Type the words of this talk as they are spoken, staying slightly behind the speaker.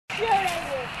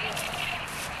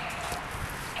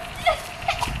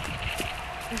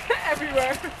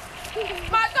everywhere.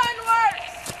 My gun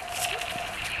works.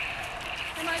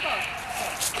 Hey, Michael.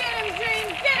 Get him, Dream.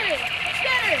 Get it.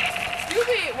 Get it.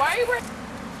 Doobie, why are you wearing?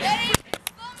 Get it.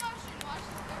 Slow motion. Watch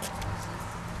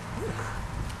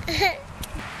this.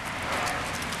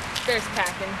 There's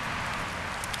packing.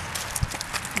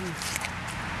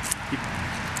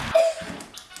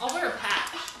 I'll wear a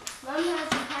patch. Mom has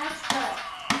a patch, but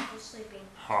she's sleeping.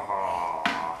 Ha ha.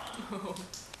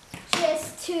 She has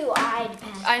 2-eyed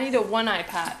patches. I need a one-eye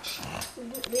patch.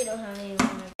 We don't have any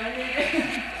one.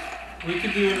 We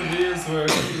could do one of these where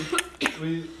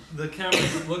the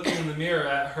camera's looking in the mirror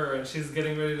at her and she's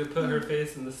getting ready to put her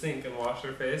face in the sink and wash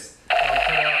her face. I'll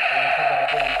cut out and I'll cut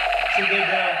back in. She'll go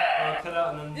down, I'll cut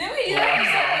out and then Didn't we do that for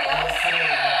somebody else? I'll cut out and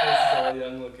her face is all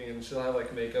young looking and she'll have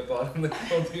like makeup on and then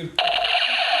we'll do that.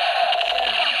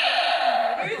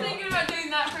 We were thinking about doing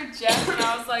that for Jeff and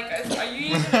I was like, are you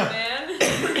even a man?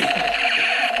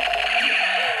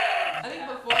 I think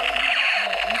before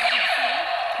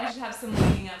we should have some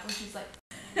leading up where she's like,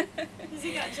 Has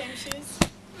he got gym shoes?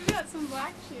 We got some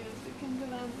black shoes. We can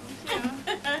put on too.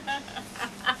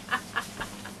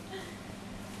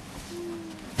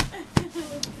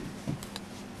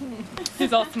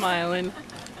 he's all smiling.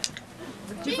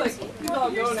 He's like, he's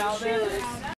all going out there. I'm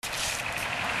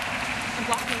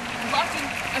blocking.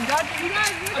 I'm dodging. You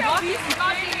guys, look at these. I'm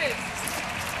blocking it.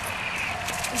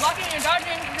 I'm blocking and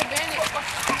dodging. He's a bandit.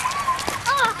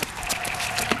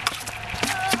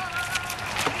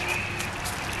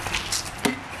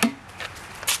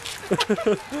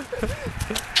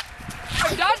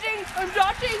 I'm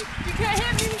dodging. You can't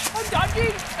hit me.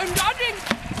 I'm dodging.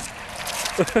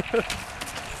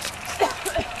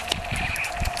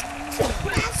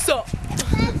 So.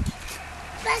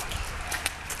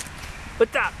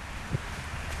 What's up?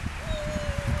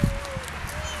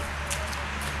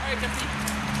 Alright, Jesse.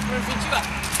 I'm gonna beat you up.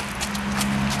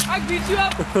 I beat you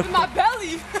up with my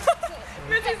belly.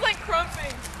 Missy's like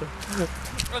crumping.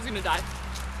 I was gonna die.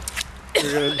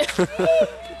 You're good.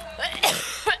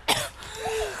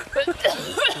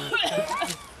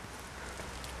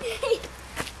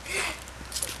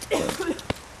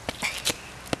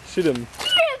 Shoot him.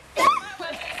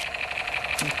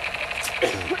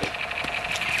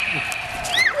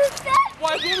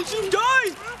 Why didn't you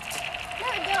die?